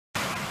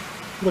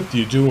What do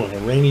you do on a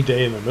rainy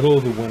day in the middle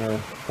of the winter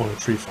on a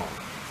tree farm?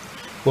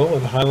 Well,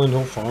 at Highland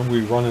Hill Farm, we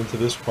run into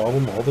this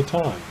problem all the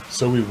time,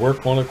 so we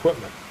work on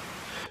equipment.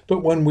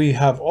 But when we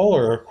have all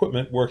our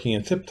equipment working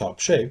in tip-top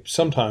shape,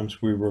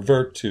 sometimes we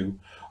revert to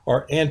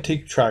our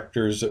antique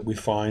tractors that we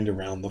find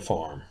around the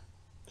farm.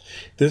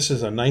 This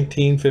is a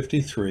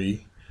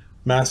 1953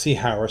 Massey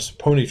Harris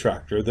pony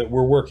tractor that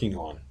we're working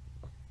on.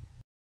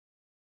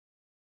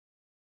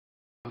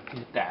 Look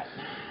at that.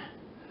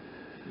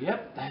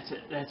 Yep, that's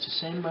it. That's the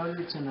same motor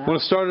that's in that.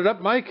 Want to start it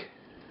up, Mike?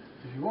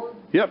 If you want.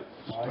 Yep.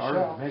 Start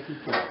it, make it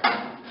go.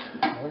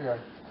 Okay.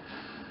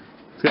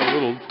 It's got a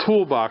little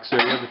toolbox there.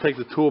 You have to take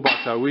the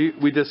toolbox out.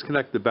 We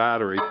disconnect the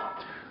battery.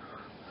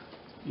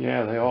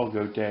 Yeah, they all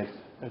go dead.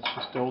 That's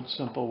just the old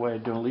simple way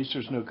of doing it. At least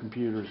there's no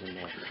computers in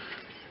there.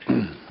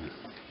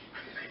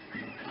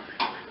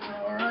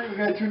 Alright, we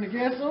gotta turn the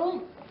gas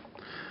on.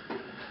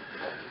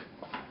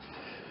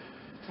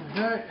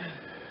 Okay.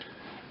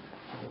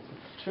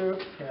 Two,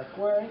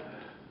 halfway.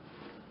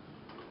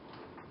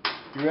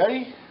 You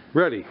ready?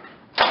 Ready.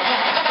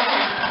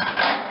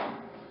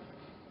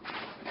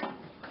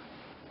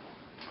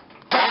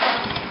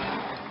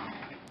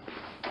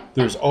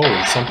 There's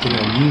always something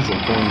unusual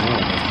going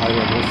on at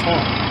Highland Hill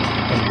Farm,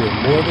 and we're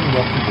more than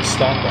welcome to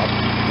stop up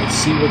and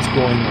see what's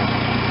going on.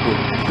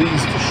 We're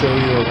pleased to show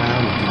you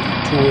around and give you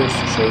tours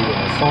to show you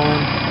our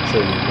farm, show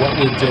you what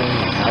we're doing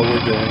and how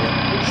we're doing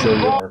it, show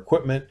you our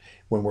equipment.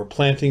 When we're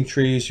planting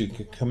trees, you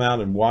can come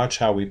out and watch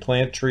how we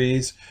plant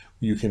trees.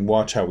 You can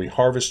watch how we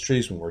harvest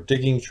trees when we're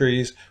digging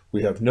trees.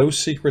 We have no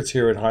secrets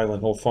here at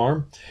Highland Hill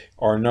Farm.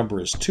 Our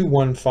number is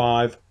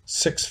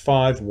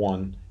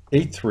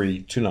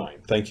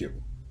 215-651-8329. Thank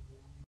you.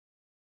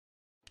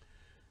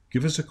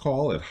 Give us a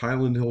call at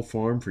Highland Hill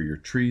Farm for your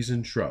trees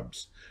and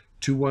shrubs.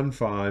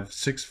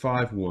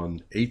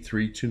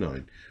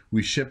 215-651-8329.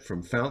 We ship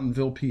from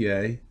Fountainville,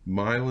 PA,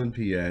 Milan,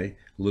 PA,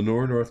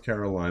 Lenoir, North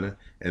Carolina,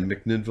 and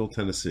McMinnville,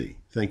 Tennessee.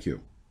 Thank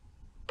you.